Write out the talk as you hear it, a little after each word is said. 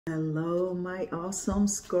Hello, my awesome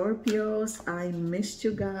Scorpios. I missed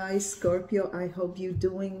you guys. Scorpio, I hope you're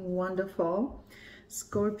doing wonderful.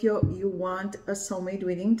 Scorpio, you want a soulmate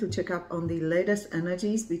reading to check up on the latest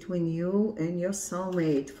energies between you and your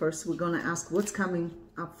soulmate. First, we're going to ask what's coming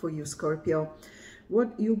up for you, Scorpio.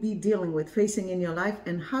 What you'll be dealing with, facing in your life,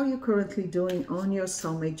 and how you're currently doing on your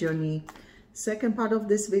soulmate journey. Second part of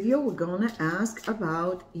this video, we're going to ask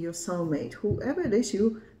about your soulmate. Whoever it is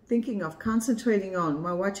you thinking of concentrating on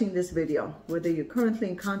while watching this video, whether you're currently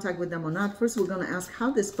in contact with them or not. First, we're going to ask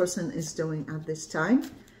how this person is doing at this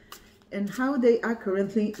time and how they are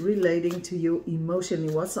currently relating to you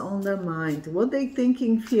emotionally. What's on their mind? What they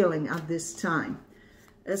thinking, feeling at this time,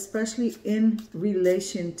 especially in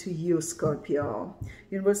relation to you, Scorpio.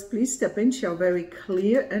 Universe, please step in, share very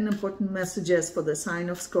clear and important messages for the sign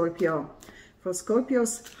of Scorpio. For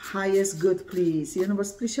Scorpio's highest good, please.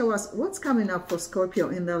 Universe, please show us what's coming up for Scorpio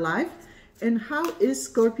in their life and how is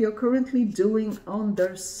Scorpio currently doing on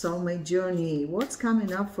their soulmate journey. What's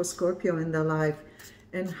coming up for Scorpio in their life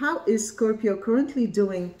and how is Scorpio currently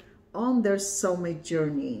doing on their soulmate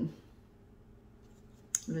journey.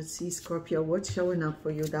 Let's see, Scorpio, what's showing up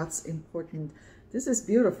for you. That's important. This is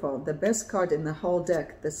beautiful. The best card in the whole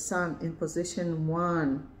deck, the Sun in position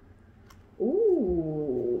 1.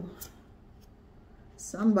 Ooh.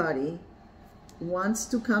 Somebody wants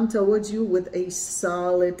to come towards you with a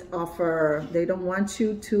solid offer. They don't want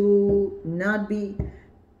you to not be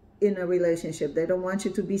in a relationship. They don't want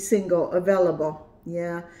you to be single, available.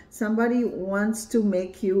 Yeah, somebody wants to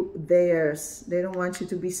make you theirs. They don't want you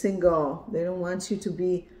to be single. They don't want you to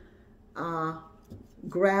be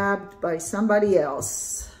grabbed by somebody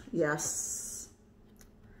else. Yes,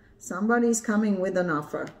 somebody's coming with an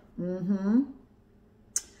offer.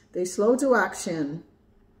 They slow to action.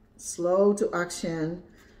 Slow to action.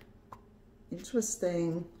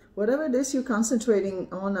 Interesting. Whatever it is you're concentrating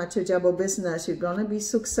on at your job or business, you're going to be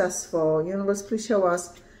successful. Universe, please show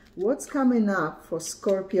us what's coming up for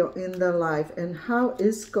Scorpio in their life and how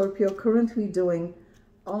is Scorpio currently doing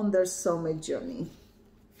on their soulmate journey.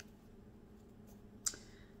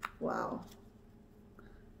 Wow.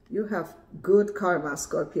 You have good karma,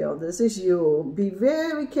 Scorpio. This is you. Be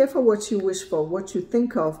very careful what you wish for, what you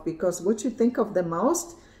think of, because what you think of the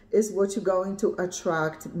most is what you're going to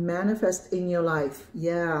attract, manifest in your life.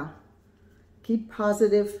 Yeah. Keep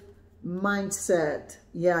positive mindset.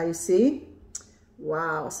 Yeah, you see?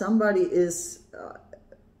 Wow. Somebody is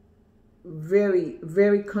very,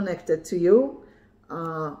 very connected to you.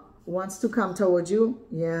 Wants to come towards you.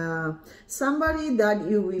 Yeah. Somebody that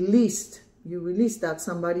you released. You released that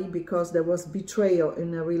somebody because there was betrayal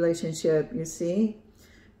in a relationship, you see?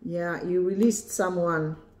 Yeah, you released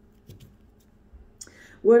someone.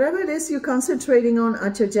 Whatever it is you're concentrating on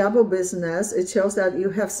at your job or business, it shows that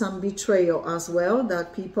you have some betrayal as well,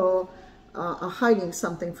 that people are hiding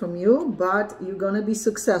something from you, but you're going to be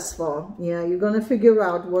successful. Yeah, you're going to figure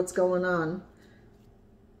out what's going on.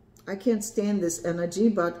 I can't stand this energy,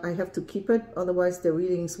 but I have to keep it. Otherwise, the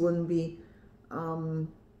readings wouldn't be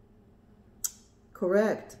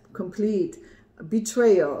correct, complete.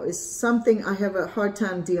 Betrayal is something I have a hard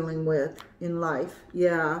time dealing with in life.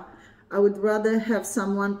 Yeah, I would rather have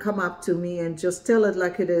someone come up to me and just tell it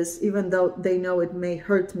like it is, even though they know it may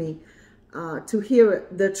hurt me. To hear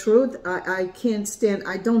the truth, I can't stand,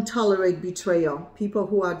 I don't tolerate betrayal. People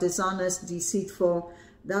who are dishonest, deceitful,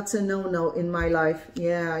 that's a no-no in my life.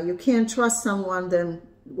 Yeah, you can't trust someone, then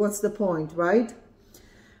what's the point, right?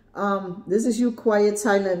 This is you, quiet,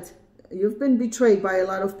 silent. You've been betrayed by a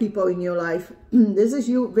lot of people in your life. This is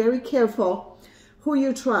you, very careful who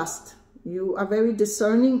you trust. You are very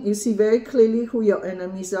discerning. You see very clearly who your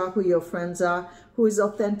enemies are, who your friends are, who is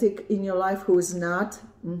authentic in your life, who is not.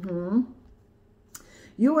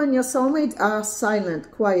 You and your soulmate are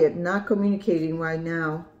silent, quiet, not communicating right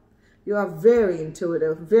now. You are very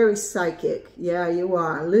intuitive, very psychic. Yeah, you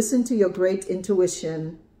are. Listen to your great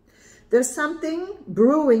intuition. There's something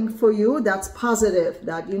brewing for you that's positive,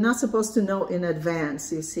 that you're not supposed to know in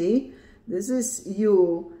advance, you see. This is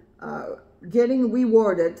you getting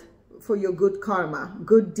rewarded for your good karma,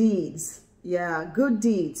 good deeds. Yeah, good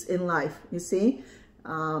deeds in life, you see.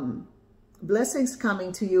 Blessings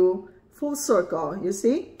coming to you full circle, you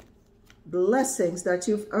see. Blessings that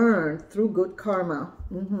you've earned through good karma.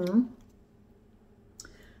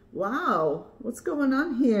 Wow, what's going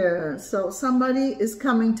on here? So somebody is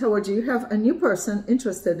coming towards you. You have a new person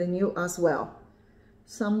interested in you as well.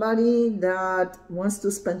 Somebody that wants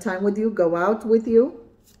to spend time with you, go out with you.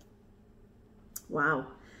 Wow.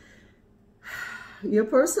 Your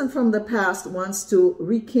person from the past wants to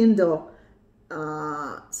rekindle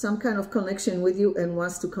some kind of connection with you and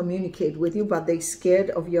wants to communicate with you, but they're scared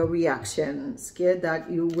of your reaction, scared that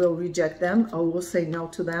you will reject them or will say no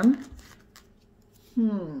to them.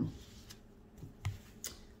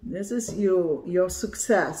 This is your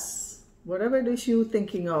success. Whatever it is you're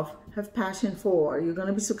thinking of, have passion for, you're going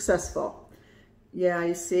to be successful. Yeah,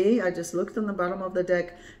 you see, I just looked on the bottom of the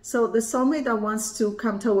deck. So the soulmate that wants to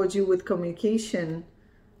come towards you with communication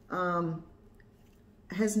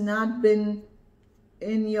has not been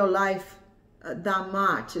in your life that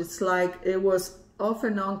much. It's like it was off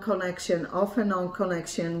and on connection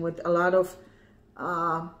with a lot of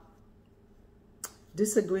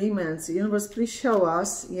disagreements. Universe, please show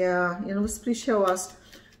us. Yeah, universe, please show us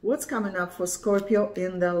what's coming up for Scorpio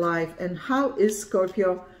in their life, and how is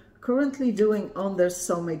Scorpio currently doing on their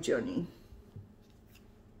soulmate journey.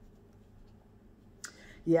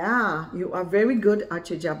 Yeah, you are very good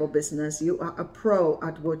at your job or business. You are a pro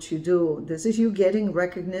at what you do. This is you getting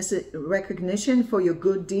recognition for your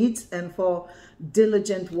good deeds and for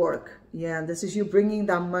diligent work. Yeah, this is you bringing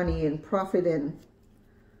that money in, profit in.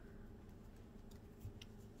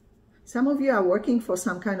 Some of you are working for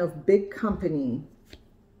some kind of big company.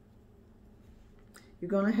 You're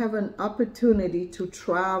going to have an opportunity to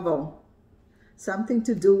travel. Something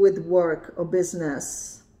to do with work or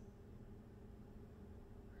business.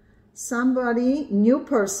 Somebody, new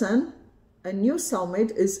person, a new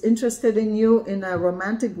soulmate is interested in you in a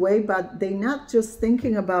romantic way, but they're not just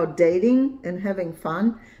thinking about dating and having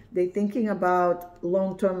fun. They're thinking about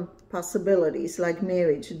long-term possibilities like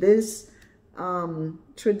marriage. This,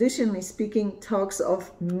 traditionally speaking, talks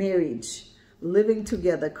of marriage, living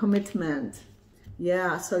together, commitment.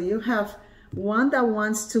 Yeah, so you have one that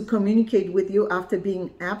wants to communicate with you after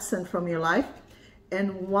being absent from your life,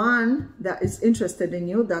 and one that is interested in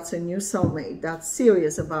you. That's a new soulmate that's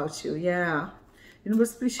serious about you. Yeah.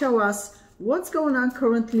 Universe, please show us what's going on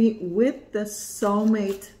currently with the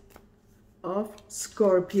soulmate of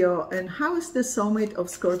Scorpio, and how is the soulmate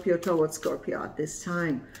of Scorpio towards Scorpio at this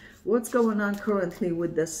time? What's going on currently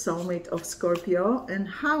with the soulmate of Scorpio, and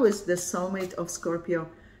how is the soulmate of Scorpio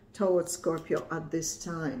towards Scorpio at this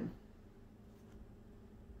time?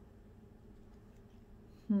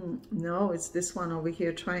 No, it's this one over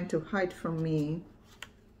here trying to hide from me.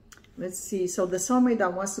 Let's see. So the soulmate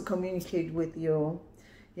that wants to communicate with you.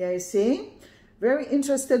 Yeah, you see? Very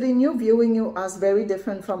interested in you, viewing you as very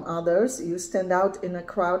different from others. You stand out in a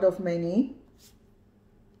crowd of many.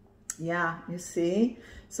 Yeah, you see?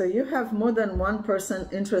 So you have more than one person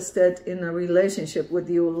interested in a relationship with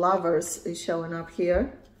you. Lovers is showing up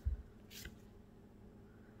here.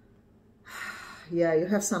 Yeah, you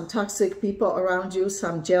have some toxic people around you,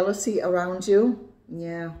 some jealousy around you.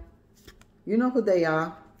 Yeah, you know who they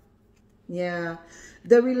are. Yeah,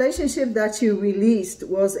 the relationship that you released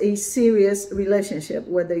was a serious relationship,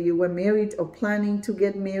 whether you were married or planning to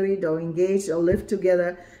get married or engaged or live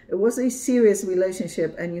together. It was a serious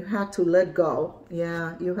relationship and you had to let go.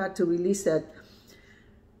 Yeah, you had to release it.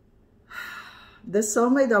 The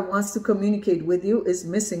soulmate that wants to communicate with you is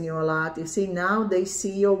missing you a lot. You see, now they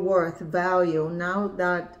see your worth, value. Now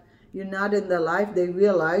that you're not in their life, they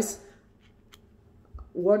realize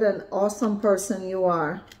what an awesome person you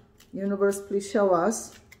are. Universe, please show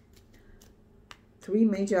us. 3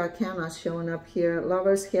 major arcana showing up here.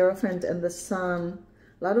 Lovers, Hierophant, and the Sun.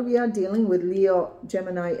 A lot of you are dealing with Leo,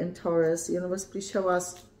 Gemini, and Taurus. Universe, please show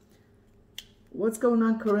us what's going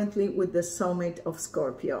on currently with the soulmate of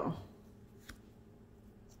Scorpio.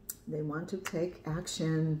 They want to take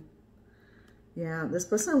action. Yeah, this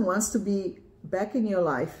person wants to be back in your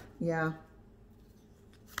life. Yeah.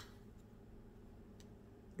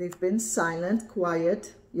 They've been silent,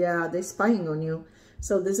 quiet. Yeah, they're spying on you.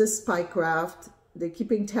 So this is spycraft. They're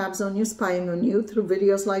keeping tabs on you, spying on you through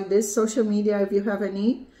videos like this, social media if you have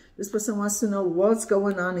any. This person wants to know what's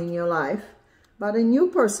going on in your life. But a new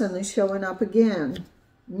person is showing up again.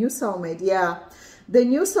 New soulmate, yeah. The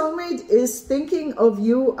new soulmate is thinking of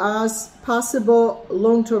you as possible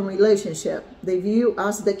long-term relationship. They view you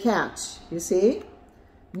as the catch, you see?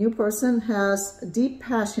 New person has deep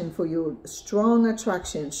passion for you, strong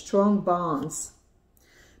attraction, strong bonds.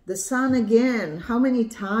 The Sun again, how many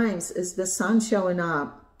times is the Sun showing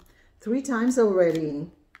up? 3 times already.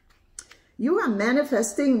 You are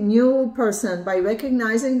manifesting new person by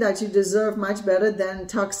recognizing that you deserve much better than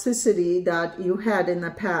toxicity that you had in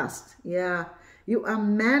the past. Yeah. You are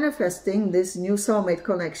manifesting this new soulmate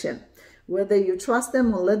connection. Whether you trust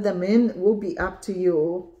them or let them in will be up to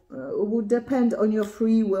you. It will depend on your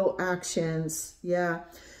free will actions. Yeah.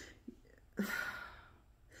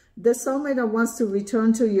 The soulmate that wants to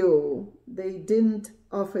return to you, they didn't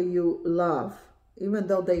offer you love. even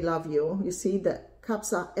though they love you. You see, the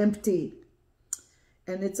cups are empty.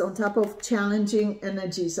 And it's on top of challenging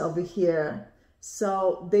energies over here.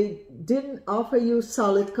 So they didn't offer you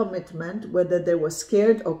solid commitment, whether they were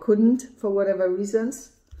scared or couldn't for whatever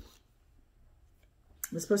reasons.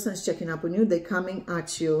 This person is checking up on you. They're coming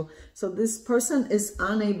at you. So this person is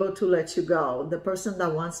unable to let you go. The person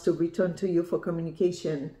that wants to return to you for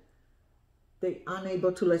communication, they're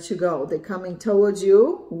unable to let you go. They're coming towards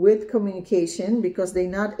you with communication because they're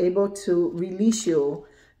not able to release you,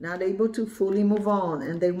 not able to fully move on,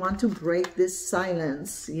 and they want to break this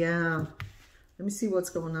silence. Yeah. Let me see what's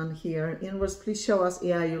going on here. Universe, please show us.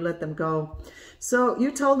 Yeah, you let them go. So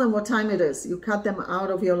you told them what time it is. You cut them out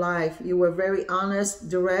of your life. You were very honest,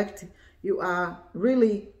 direct. You are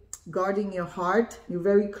really guarding your heart. You're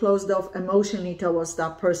very closed off emotionally towards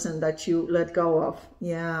that person that you let go of.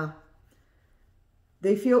 Yeah.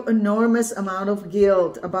 They feel enormous amount of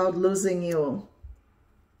guilt about losing you.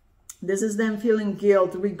 This is them feeling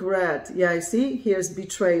guilt, regret. Yeah, you see, here's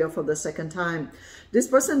betrayal for the second time. This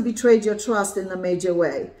person betrayed your trust in a major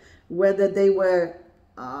way, whether they were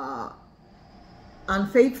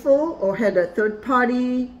unfaithful or had a third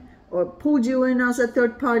party or pulled you in as a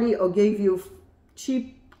third party or gave you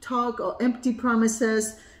cheap talk or empty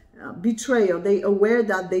promises. Betrayal. They aware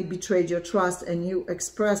that they betrayed your trust and you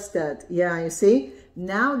expressed that. Yeah, you see,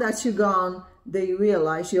 now that you're gone, they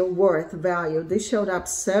realize your worth, value. They showed up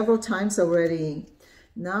several times already.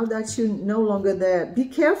 Now that you're no longer there, be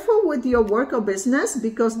careful with your work or business,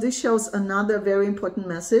 because this shows another very important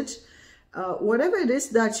message. Whatever it is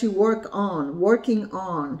that you working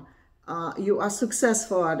on, you are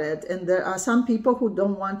successful at it. And there are some people who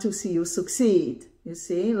don't want to see you succeed. You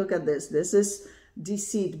see, look at this. This is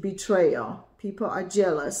deceit, betrayal. People are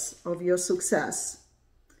jealous of your success.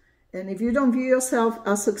 And if you don't view yourself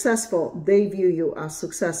as successful, they view you as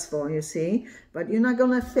successful, you see. But you're not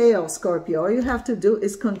going to fail, Scorpio. All you have to do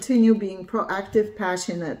is continue being proactive,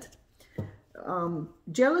 passionate.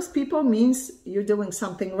 Jealous people means you're doing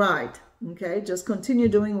something right, okay? Just continue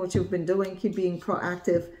doing what you've been doing. Keep being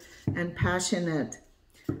proactive and passionate.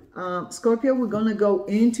 Scorpio, we're going to go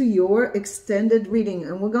into your extended reading.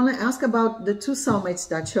 And we're going to ask about the two soulmates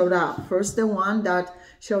that showed up. First, the one that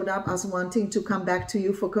showed up as wanting to come back to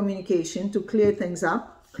you for communication, to clear things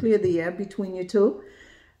up, clear the air between you two.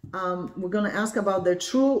 We're going to ask about their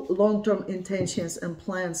true long-term intentions and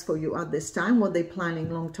plans for you at this time, what they're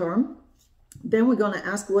planning long-term. Then we're going to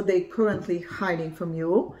ask what they're currently hiding from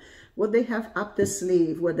you, what they have up the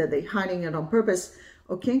sleeve, whether they're hiding it on purpose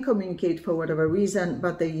or can't communicate for whatever reason,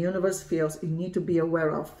 but the universe feels you need to be aware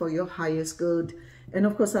of for your highest good. And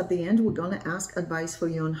of course, at the end, we're going to ask advice for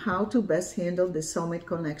you on how to best handle the soulmate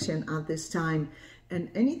connection at this time. And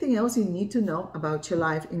anything else you need to know about your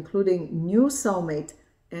life, including new soulmate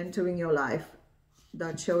entering your life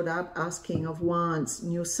that showed up as King of Wands.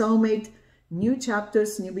 New soulmate, new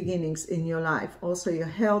chapters, new beginnings in your life. Also your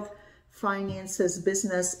health, finances,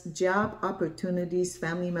 business, job, opportunities,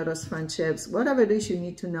 family matters, friendships, whatever it is you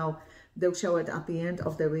need to know. They'll show it at the end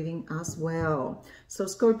of the reading as well. So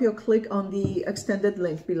Scorpio, click on the extended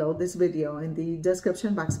link below this video in the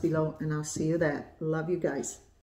description box below, and I'll see you there. Love you guys.